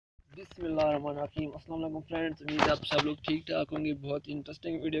बिस्मिल्लाहिर्रहमानिर्रहीम। अस्सलाम वालेकुम फ्रेंड्स, उम्मीद है आप सब लोग ठीक ठाक होंगे। बहुत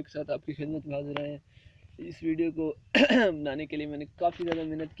इंटरेस्टिंग वीडियो के साथ आपकी खिदमत में हाजिर आए हैं। इस वीडियो को बनाने के लिए मैंने काफ़ी ज़्यादा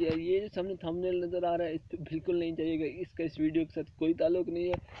मेहनत किया। ये जो सामने थंबनेल नज़र आ रहा है, इस पर बिल्कुल नहीं चाहिएगा। इसका इस वीडियो के साथ कोई ताल्लुक नहीं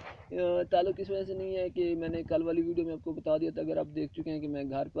है। ताल्लुक इस वजह से नहीं है कि मैंने कल वाली वीडियो में आपको बता दिया था, अगर आप देख चुके हैं कि मैं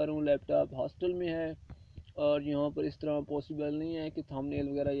घर पर हूँ, लैपटॉप हॉस्टल में है और यहाँ पर इस तरह पॉसिबल नहीं है कि थंबनेल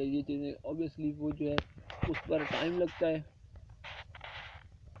वगैरह या ये चीज़ें, ऑब्वियसली वो जो है उस पर टाइम लगता है,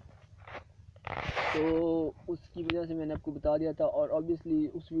 तो उसकी वजह से मैंने आपको बता दिया था। और ऑब्वियसली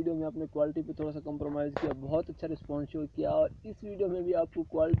उस वीडियो में आपने क्वालिटी पे थोड़ा सा कंप्रोमाइज़ किया, बहुत अच्छा रिस्पॉन्स शो किया। और इस वीडियो में भी आपको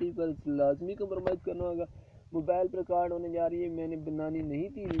क्वालिटी पर लाजमी कंप्रोमाइज़ करना होगा। मोबाइल पर रिकॉर्ड होने जा रही है, मैंने बनानी नहीं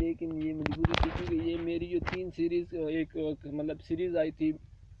थी लेकिन ये मजबूरी थी, क्योंकि ये मेरी जो 3 सीरीज़ एक मतलब सीरीज़ आई थी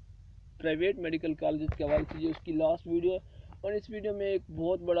प्राइवेट मेडिकल कॉलेज के हवाले से, ये उसकी लास्ट वीडियो। और इस वीडियो में एक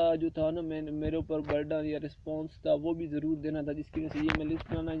बहुत बड़ा जो था ना, मैंने मेरे ऊपर बर्डन या रिस्पॉन्स था वो भी ज़रूर देना था, जिसकी वजह से ये मैं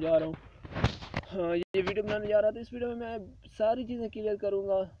लिस्ट बनाने जा रहा हूँ। हाँ, ये वीडियो बनाने जा रहा था। इस वीडियो में मैं सारी चीज़ें क्लियर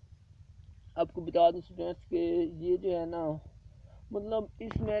करूँगा। आपको बता दूँ स्टूडेंट्स के ये जो है ना, मतलब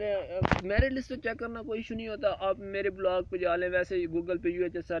इस मेरे लिस्ट से चेक करना कोई इशू नहीं होता। आप मेरे ब्लॉग पे जा लें, वैसे ही गूगल पे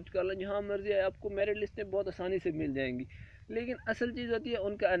UHS सर्च कर लें, जहाँ मर्जी है आपको मेरे लिस्टें बहुत आसानी से मिल जाएंगी। लेकिन असल चीज़ होती है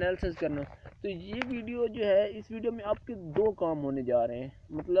उनका एनालिसिस करना। तो ये वीडियो जो है, इस वीडियो में आपके 2 काम होने जा रहे हैं।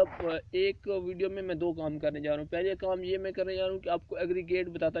 मतलब एक वीडियो में मैं 2 काम करने जा रहा हूँ। पहले काम ये मैं करने जा रहा हूँ कि आपको एग्रीगेट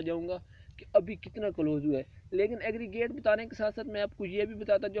बताता जाऊँगा कि अभी कितना क्लोज हुआ है। लेकिन एग्रीगेट बताने के साथ साथ मैं आपको ये भी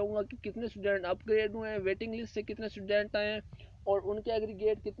बताता जाऊँगा कि कितने स्टूडेंट अपग्रेड हुए हैं, वेटिंग लिस्ट से कितने स्टूडेंट आए हैं और उनके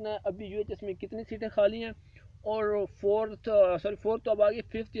एग्रीगेट कितना है, अभी UHS में कितनी सीटें खाली हैं। और फोर्थ तो अब आगे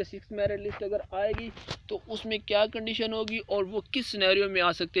 5th या 6th मेरिट लिस्ट अगर आएगी तो उसमें क्या कंडीशन होगी और वो किस सिनेरियो में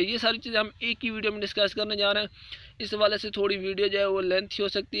आ सकते हैं। ये सारी चीज़ें हम एक ही वीडियो में डिस्कस करने जा रहे हैं। इस हवाले से थोड़ी वीडियो जो है वो लेंथ हो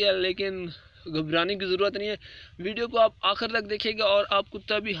सकती है, लेकिन घबराने की ज़रूरत नहीं है। वीडियो को आप आखिर तक देखिएगा और आपको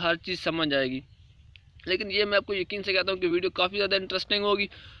तभी हर चीज़ समझ आएगी। लेकिन ये मैं आपको यकीन से कहता हूँ कि वीडियो काफ़ी ज़्यादा इंटरेस्टिंग होगी।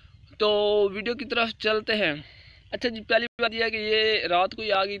 तो वीडियो की तरफ चलते हैं। अच्छा जी, पहली बात यह है कि ये रात को ही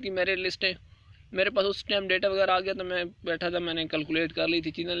आ गई थी मेरे लिस्टें। मेरे पास उस टाइम डेटा वगैरह आ गया तो मैं बैठा था, मैंने कैलकुलेट कर ली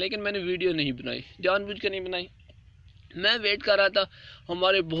थी चीज़ें, लेकिन मैंने वीडियो नहीं बनाई, जानबूझ के नहीं बनाई। मैं वेट कर रहा था।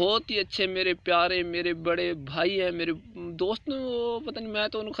 हमारे बहुत ही अच्छे, मेरे प्यारे, मेरे बड़े भाई हैं, मेरे दोस्त ने, वो पता नहीं, मैं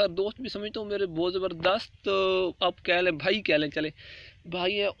तो उनको खैर दोस्त भी समझता हूँ, मेरे बहुत ज़बरदस्त, आप कह लें भाई कह लें, चले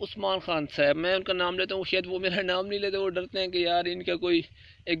भाई है उस्मान खान साहब। मैं उनका नाम लेता हूँ, शायद वो मेरा नाम नहीं लेते, वो डरते हैं कि यार इनका कोई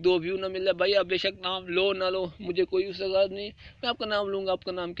 1-2 व्यू ना मिल जाए। भाई आप बेशक नाम लो ना लो, मुझे कोई उससे ज़्यादा नहीं, मैं आपका नाम लूँगा।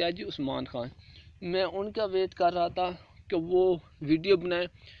 आपका नाम क्या है जी? उस्मान खान। मैं उनका वेट कर रहा था कि वो वीडियो बनाए।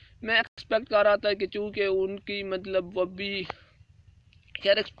 मैं एक्सपेक्ट कर रहा था कि चूँकि उनकी मतलब वो भी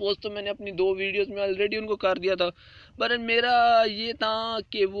खैर एक्सपोज तो मैंने अपनी 2 वीडियोस में ऑलरेडी उनको कर दिया था, पर मेरा ये था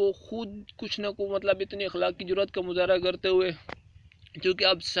कि वो खुद कुछ ना कुछ मतलब इतनी अखलाक की ज़रूरत का मुजाहरा करते हुए, क्योंकि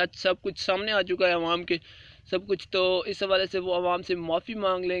अब सच सब कुछ सामने आ चुका है अवाम के सब कुछ, तो इस हवाले से वो अवाम से माफ़ी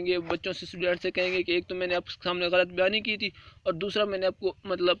मांग लेंगे, बच्चों से, स्टूडेंट से कहेंगे कि एक तो मैंने आपके सामने गलत बयानी की थी और दूसरा मैंने आपको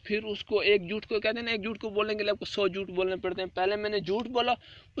मतलब फिर उसको एक झूठ को कहते हैं ना, एक झूठ को बोलने के लिए आपको 100 झूठ बोलने पड़ते हैं। पहले मैंने झूठ बोला,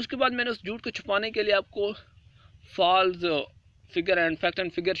 उसके बाद मैंने उस झूठ को छुपाने के लिए आपको false figure and fact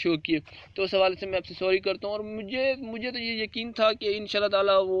and figure show किए। तो उस हवाले से मैं आपसे सॉरी करता हूँ। और मुझे तो ये यकीन था कि इंशाल्लाह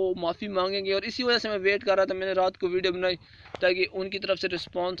ताला वो माफ़ी मांगेंगे, और इसी वजह से मैं वेट कर रहा था। मैंने रात को वीडियो बनाई ताकि उनकी तरफ से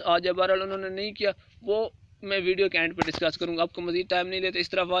रिस्पांस आ जाए। बहरहाल उन्होंने नहीं किया, वो मैं वीडियो के एंड पर डिस्कस करूँगा। आपको मज़ीद टाइम नहीं लेते, इस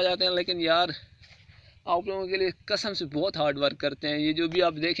तरफ आ जाते हैं। लेकिन यार आप लोगों के लिए कसम से बहुत हार्ड वर्क करते हैं। ये जो भी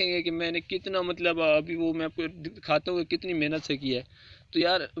आप देखेंगे कि मैंने कितना मतलब अभी वो मैं आपको दिखाता हूँ कितनी मेहनत से की है। तो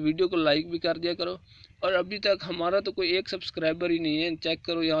यार वीडियो को लाइक भी कर दिया करो। और अभी तक हमारा तो कोई 1 सब्सक्राइबर ही नहीं है, चेक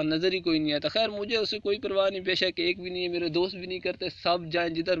करो यहाँ नज़र ही कोई नहीं आता। खैर मुझे उससे कोई परवाह नहीं, बेशक एक भी नहीं है, मेरे दोस्त भी नहीं करते, सब जाएँ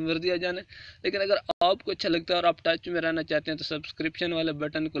जिधर मर्जी आ जाने। लेकिन अगर आपको अच्छा लगता है और आप टच में रहना चाहते हैं तो सब्सक्रिप्शन वाले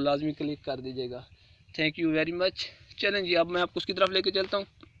बटन को लाजमी क्लिक कर दीजिएगा। Thank you very much. चलें जी, अब मैं आपको उसकी तरफ लेके चलता हूँ।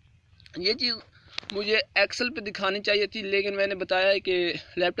 ये चीज़ मुझे एक्सेल पे दिखानी चाहिए थी, लेकिन मैंने बताया है कि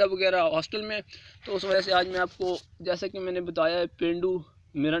लैपटॉप वगैरह हॉस्टल में, तो उस वजह से आज मैं आपको, जैसा कि मैंने बताया है, पेंडू,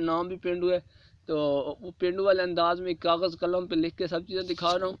 मेरा नाम भी पेंडू है, तो वो पेंडू वाले अंदाज में कागज़ कलम पे लिख के सब चीज़ें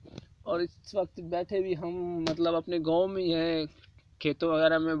दिखा रहा हूँ। और इस वक्त बैठे भी हम मतलब अपने गाँव में ही हैं, खेतों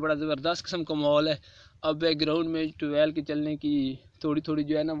वगैरह में बड़ा ज़बरदस्त किस्म का माहौल है। अब बैकग्राउंड में ट्यूबवेल के चलने की थोड़ी थोड़ी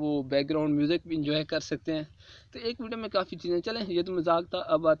जो है ना, वो बैकग्राउंड म्यूज़िक भी इंजॉय कर सकते हैं। तो एक वीडियो में काफ़ी चीज़ें, चलें ये तो मजाक था।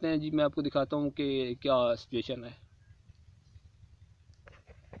 अब आते हैं जी, मैं आपको दिखाता हूँ कि क्या सिचुएशन है।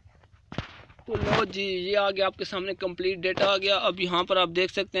 तो लो जी, ये आ गया आपके सामने कंप्लीट डेटा आ गया। अब यहाँ पर आप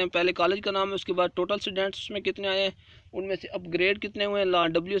देख सकते हैं, पहले कॉलेज का नाम है, उसके बाद टोटल स्टूडेंट्स में कितने आए हैं उनमें से अपग्रेड कितने हुए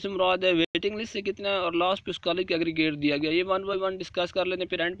हैं, डब्ल्यू से मुराद है वेटिंग लिस्ट से कितना है, और लास्ट पे उस कॉलेज का एग्रीगेट दिया गया। ये वन बाय वन डिस्कस कर लेते हैं,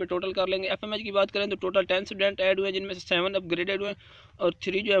 फिर एंड पे टोटल कर लेंगे। एफएमएच की बात करें तो टोटल 10 स्टूडेंट ऐड हुए हैं, जिनमें से 7 अपग्रेडेड हुए और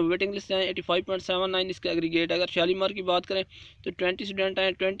 3 जो है वेटिंग लिस्ट हैं। 85.79 इसका एग्रीगेट। अगर शालीमार की बात करें तो 20 स्टूडेंट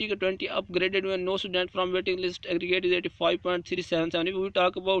हैं, 20 के 20 अपग्रेडेड हुए, 9 student from waiting list, aggregate is 85.377। If we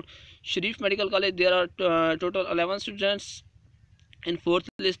talk about Sharif medical college, there are total 11 students in fourth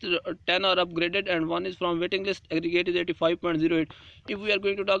list, 10 are upgraded and 1 is from waiting list, aggregate is 85.08. If we are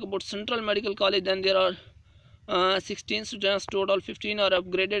going to talk about Central Medical College, then there are 16 students total, 15 are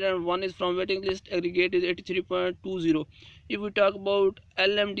upgraded and 1 is from waiting list, aggregate is 83.20. If we talk about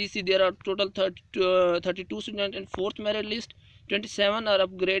LMDC, there are total 32 students in fourth merit list, 27 are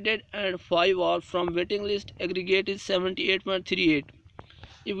upgraded and 5 are from waiting list, aggregate is 78.38.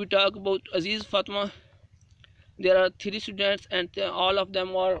 If we talk about Aziz Fatma, there are 3 students and all of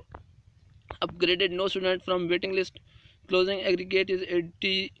them are upgraded, no student from waiting list, closing aggregate is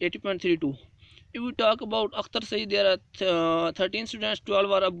 80.32. If we talk about Akhtar Saeed, there are 13 students,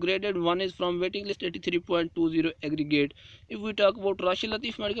 12 are upgraded, 1 is from waiting list, 83.20 aggregate. If we talk about Rashid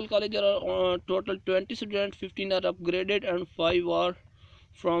Latif Medical College, there are total 20 students, 15 are upgraded and 5 are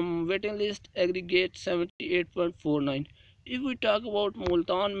from waiting list, aggregate 78.49. If we talk about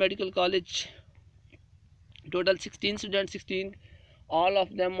Multan Medical College, total 16 students, 16 all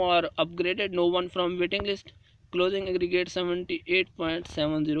of them are upgraded, no one from waiting list, closing aggregate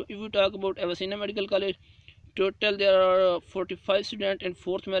 78.70. If we talk about Avasina Medical College, total there are 45 students in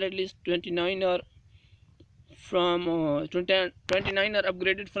fourth merit list, 29 are from 29 are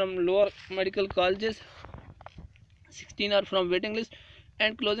upgraded from lower medical colleges, 16 are from waiting list,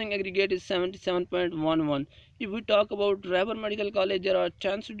 and closing aggregate is 77.11. If we talk about Rabar Medical College, there are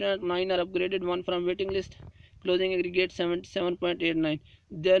 10 students, 9 are upgraded, 1 from waiting list, closing aggregate 77.89.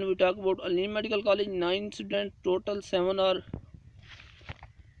 Then we talk about Alim Medical College, 9 students total, 7 are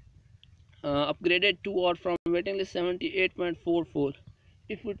upgraded, 2 are from waiting list, 78.44.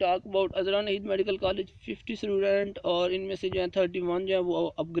 If we talk about Azran Eid Medical College, 50 student और इनमें से जो है 31 जो है वो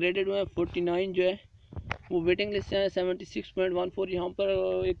upgraded हुए हैं, 49 जो है वो वेटिंग लिस्ट है 76.14। यहाँ पर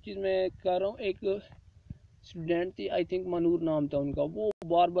एक चीज़ मैं कह रहा हूँ, एक स्टूडेंट थी, आई थिंक मनूर नाम था उनका, वो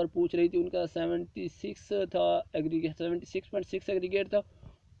बार बार पूछ रही थी, उनका 76 था एग्रीगेट, 76.6 एग्रीगेट था,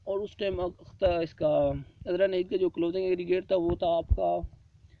 और उस टाइम इसका अदरान ईद का जो क्लोजिंग एग्रीगेट था वो था आपका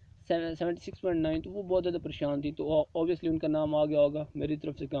 76.9। तो वो बहुत ज़्यादा परेशान थी, तो ऑब्वियसली उनका नाम आ गया होगा। मेरी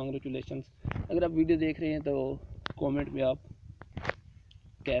तरफ से कांग्रेचुलेशंस। अगर आप वीडियो देख रहे हैं तो कमेंट में आप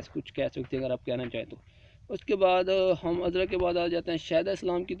कुछ कह सकते हैं अगर आप कहना चाहें तो। उसके बाद हम अदरा के बाद आ जाते हैं शहदा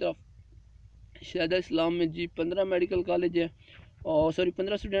इस्लाम की तरफ। शहदा इस्लाम में जी 15 मेडिकल कॉलेज है, और सॉरी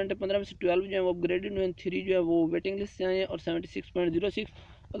 15 स्टूडेंट है, 15 में से 12 जो है वो अपग्रेडेड हुए, 3 जो है वो वेटिंग लिस्ट से आए हैं और 76.06।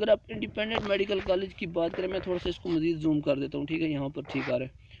 अगर आप इंडिपेंडेंट मेडिकल कॉलेज की बात करें, मैं थोड़ा सा इसको मज़ीद जूम कर देता हूँ, ठीक है, यहाँ पर ठीक आ रहा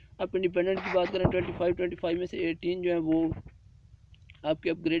है। आप इंडिपेंडेंट की बात करें 25 में से 18 जो है वो आपके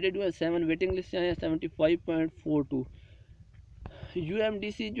अपग्रेडेड हुए, 7 वेटिंग लिस्ट से आए हैं, 75.42।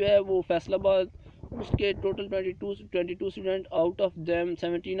 UMDC जो है वो फैसलाबाद, उसके total 22 student, out of them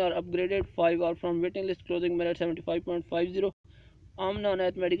 17 are upgraded, 5 are from waiting list, closing merit 75.50। Amna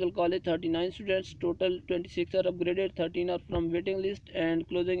Anayat medical college 39 students, total 26 are upgraded, 13 are from waiting list and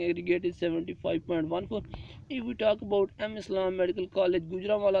closing aggregate is 75.14। If we talk about M Islam medical college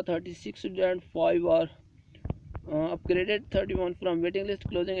Gujranwala, 36 student, 5 are upgraded, 31 from waiting list,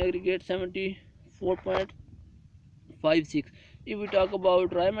 closing aggregate 74.56. If we talk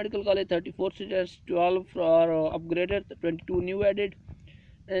about Rai Medical College, 34 students, 12 are upgraded, 22 new added,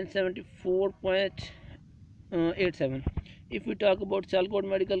 and 74.87. If we talk about Salcott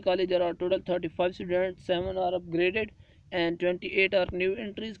Medical College, there are total 35 students, 7 are upgraded, and 28 are new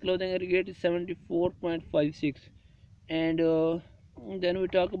entries, closing aggregate is 74.56. And then we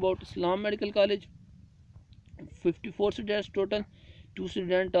talk about Islam Medical College, 54 students total, 2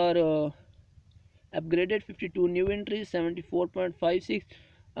 students are upgraded, 52 new entries, 74.56.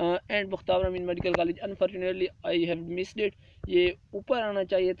 And Bakhtawar Amin medical college, unfortunately I have missed it, ये ऊपर आना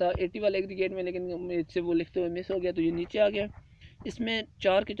चाहिए था 80 वाले aggregate में, लेकिन मुझसे वो लिखते हुए मिस हो गया, तो ये नीचे आ गया। इसमें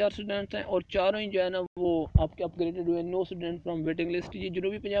 4 के 4 स्टूडेंट्स हैं और चारों ही जो है ना वो आपके अपग्रेडेड हुए, no student from waiting list. ये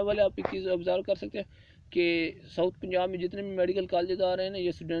जनूबी पंजाब वाले आप एक चीज़ ऑब्जर्व कर सकते हैं कि साउथ पंजाब में जितने भी मेडिकल कॉलेज आ रहे हैं ना,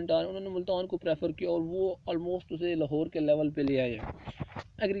 ये स्टूडेंट आ रहे हैं, उन्होंने मुल्तान को प्रेफर किया और वो ऑलमोस्ट उसे लाहौर के लेवल पे ले आए हैं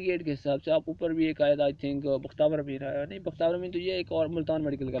एग्रीगेट के हिसाब से। आप ऊपर भी एक आया था, आई थिंक बख्तावर अमीन आया, नहीं बख्तावर अमीन तो ये एक और मुल्तान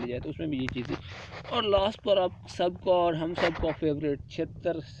मेडिकल कॉलेज है, तो उसमें भी ये चीज़ है। और लास्ट पर आप सबका और हम सबका फेवरेट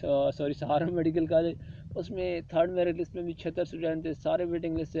 76 सहारा मेडिकल कॉलेज, उसमें थर्ड मेरिट लिस्ट में भी 76 स्टूडेंट थे, सारे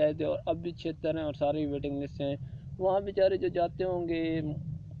वेटिंग लिस्ट से आए थे, और अब भी 76 हैं और सारे वेटिंग लिस्ट से हैं। वहाँ बेचारे जो जाते होंगे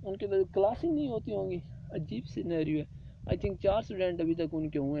उनके क्लास ही नहीं होती होंगी, अजीब सिनेरियो है। आई थिंक 4 स्टूडेंट अभी तक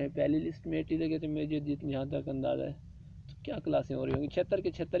उनके हुए हैं, पहली लिस्ट में 80 लगे थे मुझे जितने जहाँ तक अंदाज़ा है। तो क्या क्लासें हो रही होंगी, 76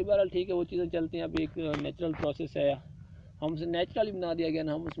 के 76 बहरहाल ठीक है, वो चीज़ें चलती हैं। अब एक नेचुरल प्रोसेस है, हमसे नेचुरली बना दिया गया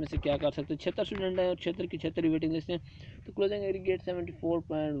ना, हम उसमें से क्या कर सकते हैं। 76 स्टूडेंट हैं और 76 की 76 वेटिंग लिस्ट हैं, तो क्लोजिंग एग्रीगेट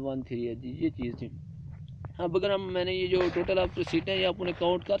 74.13 है जी, ये चीज़ थी। अब अगर हम मैंने ये जो टोटल आप सीटें ये आप उन्हें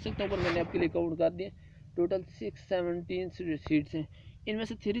काउंट कर सकते हैं, पर मैंने आपके लिए काउंट कर दिए। टोटल 617 सीट्स हैं, इनमें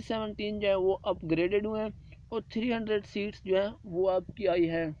से 317 जो है वो अपग्रेडेड हुए हैं और 300 सीट्स जो है वो आपकी आई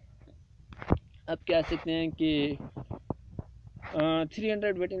है, आप कह सकते हैं कि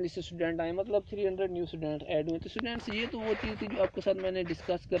 300 वेटिंग लिस्ट स्टूडेंट आए, मतलब 300 न्यू स्टूडेंट ऐड हुए। तो स्टूडेंट्स ये तो वो चीज़ थी जो आपके साथ मैंने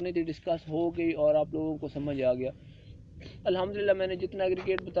डिस्कस करनी थी, डिस्कस हो गई और आप लोगों को समझ आ गया। अल्हम्दुलिल्लाह मैंने जितना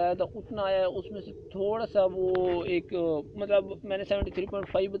एग्रीगेट बताया था उतना आया है, उसमें से थोड़ा सा वो एक मतलब मैंने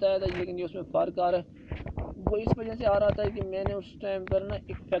 73.5 बताया था, लेकिन ये उसमें फ़र्क आ रहा है। वो इस वजह से आ रहा था कि मैंने उस टाइम पर ना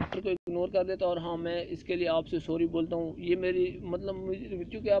एक फैक्टर को इग्नोर कर दिया था। और हाँ, मैं इसके लिए आपसे सॉरी बोलता हूँ, ये मेरी मतलब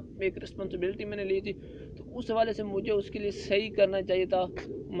क्योंकि आप एक रिस्पॉन्सिबिलिटी मैंने ली थी, तो उस हवाले से मुझे उसके लिए सही करना चाहिए था।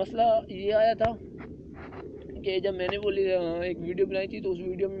 मसला ये आया था कि जब मैंने वो एक वीडियो बनाई थी, तो उस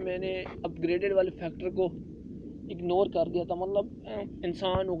वीडियो में मैंने अपग्रेडेड वाले फैक्टर को इग्नोर कर दिया था। मतलब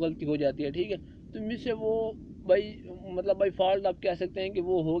इंसान वो गलती हो जाती है, ठीक है। तो मुझसे वो मतलब बाई फॉल्ट आप कह सकते हैं कि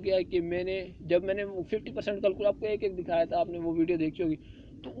वो हो गया कि जब मैंने वो 50% कैलकुलेट आपको एक एक दिखाया था, आपने वो वीडियो देखी होगी,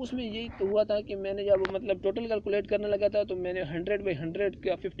 तो उसमें यही तो हुआ था कि मैंने जब मतलब टोटल कैलकुलेट करने लगा था, तो मैंने 100/100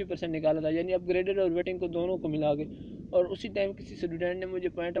 का 50% निकाला था, यानी अपग्रेडेड और वेटिंग को दोनों को मिला के। और उसी टाइम किसी स्टूडेंट ने मुझे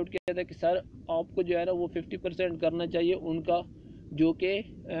पॉइंट आउट किया था कि सर आपको जो है ना वो 50% करना चाहिए उनका, जो कि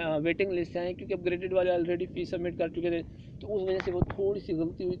वेटिंग लिस्ट हैं, क्योंकि अपग्रेडेड वाले ऑलरेडी फीस सबमिट कर चुके थे। तो उस वजह से वो थोड़ी सी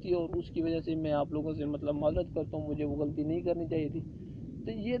गलती हुई थी और उसकी वजह से मैं आप लोगों से मतलब माजरत करता हूँ, मुझे वो गलती नहीं करनी चाहिए थी।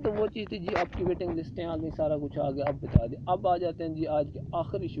 तो ये तो वो चीज़ थी जी, आपकी वेटिंग लिस्टें आ गई, सारा कुछ आ गया। अब बता दें, अब आ जाते हैं जी आज के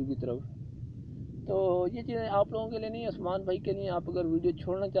आखिरी इशू की तरफ। तो ये चीज़ें आप लोगों के लिए नहीं, उस्मान भाई के लिए। आप अगर वीडियो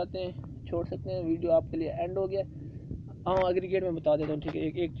छोड़ना चाहते हैं छोड़ सकते हैं, वीडियो आपके लिए एंड हो गया। हाँ, एग्रीगेट में बता देता हूँ, ठीक है।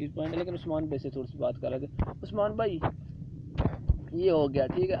 एक चीज़ पॉइंट है, लेकिन उस्मान भाई से थोड़ी सी बात कर रहे थे। उस्मान भाई ये हो गया,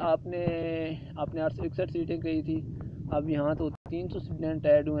 ठीक है। आपने 861 सीटें कही थी, अब यहाँ तो 300 स्टूडेंट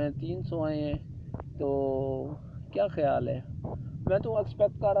ऐड हुए हैं, 300 आए हैं, तो क्या ख्याल है। मैं तो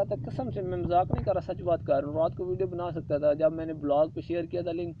एक्सपेक्ट कर रहा था, कसम से मैं मजाक नहीं कर रहा, सच बात कर रहा हूँ। रात को वीडियो बना सकता था, जब मैंने ब्लॉग पे शेयर किया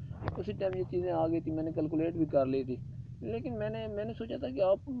था लिंक, उसी टाइम ये चीज़ें आ गई थी, मैंने कैलकुलेट भी कर ली थी। लेकिन मैंने सोचा था कि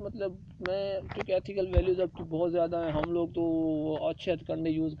आप मतलब मैं क्योंकि एथिकल वैल्यूज़ आपकी बहुत ज़्यादा हैं, हम लोग तो अच्छे हथकंडे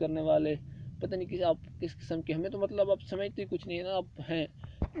यूज़ करने वाले, पता नहीं आप किस किस्म के, हमें तो मतलब आप समझते कुछ नहीं है ना आप हैं।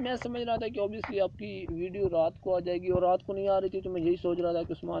 मैं समझ रहा था कि ऑब्वियसली आपकी वीडियो रात को आ जाएगी, और रात को नहीं आ रही थी, तो मैं यही सोच रहा था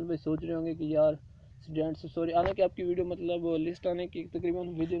कि उस्मान भाई सोच रहे होंगे कि यार स्टूडेंट से सॉरी, हालांकि आपकी वीडियो मतलब लिस्ट आने की तकरीबन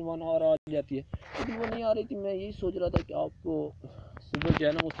विदिन 1 आवर आ जाती है, लेकिन वो नहीं आ रही थी। मैं यही सोच रहा था कि आपको सुबह जो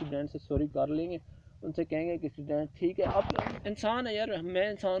है ना वो स्टूडेंट से सॉरी कर लेंगे, उनसे कहेंगे कि स्टूडेंट ठीक है, आप इंसान है यार, मैं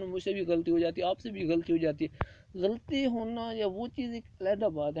इंसान हूँ, मुझसे भी गलती हो जाती है, आपसे भी गलती हो जाती है। गलती होना या वो चीज़ एक अलग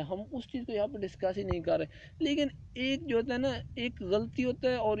बात है, हम उस चीज़ को यहाँ पर डिस्कस ही नहीं कर रहे। लेकिन एक जो होता है ना, एक गलती होता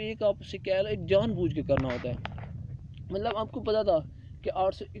है और एक आपसे क्या है, एक जानबूझ के करना होता है। मतलब आपको पता था कि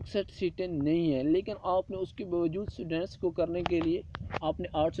 861 सीटें नहीं हैं, लेकिन आपने उसके बावजूद स्टूडेंट्स को करने के लिए आपने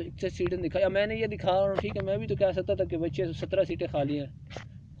 861 सीटें दिखाई। मैंने ये दिखा रहा हूँ, ठीक है, मैं भी तो कह सकता था कि भाई 617 सीटें खाली हैं,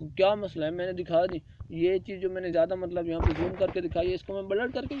 क्या मसला है, मैंने दिखा दी। ये चीज़ जो मैंने ज़्यादा मतलब यहाँ पे जूम करके दिखाई है, इसको मैं ब्लर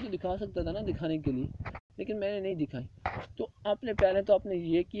करके भी तो दिखा सकता था ना दिखाने के लिए, लेकिन मैंने नहीं दिखाई। तो आपने पहले तो आपने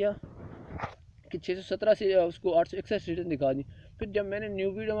ये किया कि 617 से उसको 861 सीटें दिखा दी। फिर जब मैंने न्यू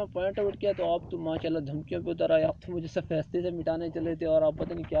वीडियो में पॉइंट आउट किया, तो आप तो माशाल्लाह धमकियों पे उतर आए, आप तो मुझे सफेदे से मिटाने चले थे, और आप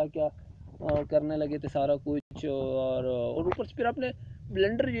पता नहीं क्या क्या करने लगे थे सारा कुछ। और ऊपर से फिर आपने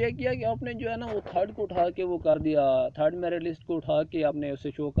ब्लेंडर ये किया कि आपने जो है ना वो थर्ड को उठा के वो कर दिया, थर्ड मेरिट लिस्ट को उठा के आपने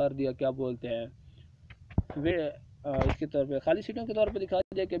उसे शो कर दिया, क्या बोलते हैं वे इसके तौर पे खाली सीटों के तौर पे दिखा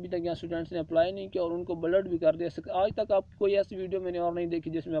दिया कि अभी तक यहाँ स्टूडेंट्स ने अप्लाई नहीं किया, और उनको ब्लड भी कर दिया। आज तक आप कोई ऐसी वीडियो मैंने और नहीं देखी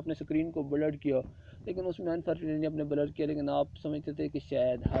जिसमें अपने स्क्रीन को ब्लड किया, लेकिन उसमें अनफॉर्चुनेटली आपने ब्लड किया। लेकिन आप समझते थे कि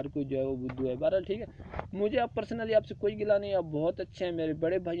शायद हर कोई जो है वो बुद्धू है। बहरहाल ठीक है, मुझे आप पर्सनली आपसे कोई गिला नहीं, आप बहुत अच्छे हैं, मेरे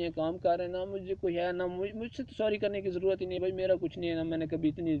बड़े भाई हैं, काम कर रहे हैं ना, मुझे कोई है ना, मुझसे तो सॉरी करने की ज़रूरत ही नहीं भाई, मेरा कुछ नहीं है ना, मैंने कभी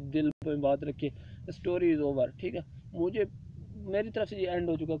इतनी दिल पर बात रखी। स्टोरी इज़ ओवर, ठीक है, मुझे मेरी तरफ से ये एंड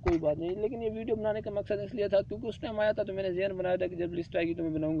हो चुका, कोई बात नहीं। लेकिन ये वीडियो बनाने का मकसद इसलिए था क्योंकि उस टाइम आया था, तो मैंने ज़हन बनाया था कि जब लिस्ट आएगी तो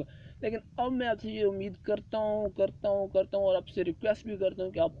मैं बनाऊंगा। लेकिन अब मैं आपसे ये उम्मीद करता हूँ और आपसे रिक्वेस्ट भी करता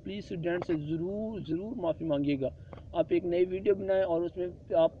हूँ कि आप प्लीज़ स्टूडेंट से ज़रूर माफ़ी मांगिएगा। आप एक नई वीडियो बनाएं और उसमें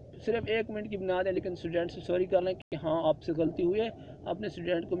आप सिर्फ 1 मिनट की बना दें, लेकिन स्टूडेंट से सॉरी कर लें कि हाँ आपसे गलती हुई है, आपने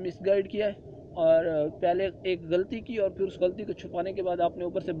स्टूडेंट को मिसगाइड किया है, और पहले एक गलती की और फिर उस गलती को छुपाने के बाद आपने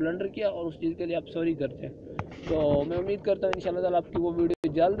ऊपर से ब्लंडर किया, और उस चीज़ के लिए आप सॉरी करते हैं। तो मैं उम्मीद करता हूँ इंशाल्लाह ताला आपकी वो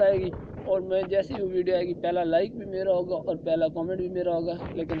वीडियो जल्द आएगी। और मैं जैसे ही वो वीडियो आएगी पहला लाइक भी मेरा होगा और पहला कमेंट भी मेरा होगा,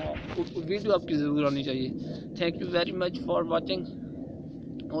 लेकिन वीडियो आपकी ज़रूर आनी चाहिए। Thank you very much for watching.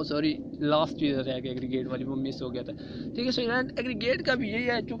 O sorry, last चीज़ रह गया एग्रीगेट वाली, वो मिस हो गया था। ठीक है स्टूडेंट, एग्रीगेट का भी यही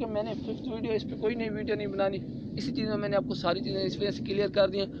है, चूँकि मैंने 5th वीडियो, इस पर कोई नई वीडियो नहीं बनानी, इसी चीज़ में मैंने आपको सारी चीज़ें इस वजह से क्लियर कर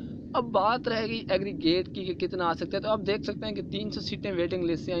दी हैं। अब बात रह गई एग्रीगेट की कि कितना आ सकता है। तो आप देख सकते हैं कि 300 सीटें वेटिंग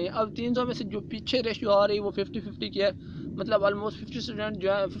लिस्ट से आई हैं। अब 300 में से जो पीछे रेशियो आ रही है वो 50-50 की है, मतलब ऑलमोस्ट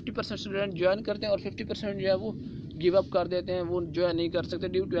 50% स्टूडेंट ज्वाइन करते हैं और 50% जो है वो गिव अप कर देते हैं, वो ज्वाइन नहीं कर सकते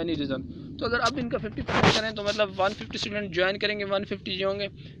ड्यू टू एनी रीज़न। तो अगर अब इनका 50% करें तो मतलब 150 स्टूडेंट ज्वाइन करेंगे, 150 जो होंगे,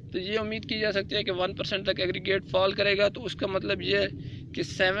 तो ये उम्मीद की जा सकती है कि 1% तक एग्रीगेट फॉल करेगा। तो उसका मतलब ये है कि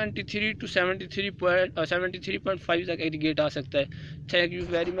 73 to 73.5 तक एग्रीगेट आ सकता है। Thank you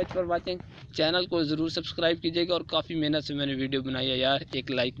very much for watching. Channel को ज़रूर सब्सक्राइब कीजिएगा और काफ़ी मेहनत से मैंने वीडियो बनाई है यार,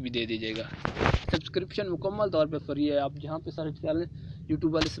 एक लाइक भी दे दीजिएगा। सब्सक्रिप्शन मुकम्मल तौर पे फ्री है, आप जहाँ पे सर्च कर लें,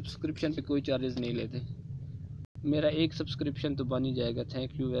 यूट्यूब वाले सब्सक्रिप्शन पे कोई चार्जेस नहीं लेते। मेरा एक सब्सक्रिप्शन तो बन ही जाएगा।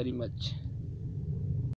 Thank you very much.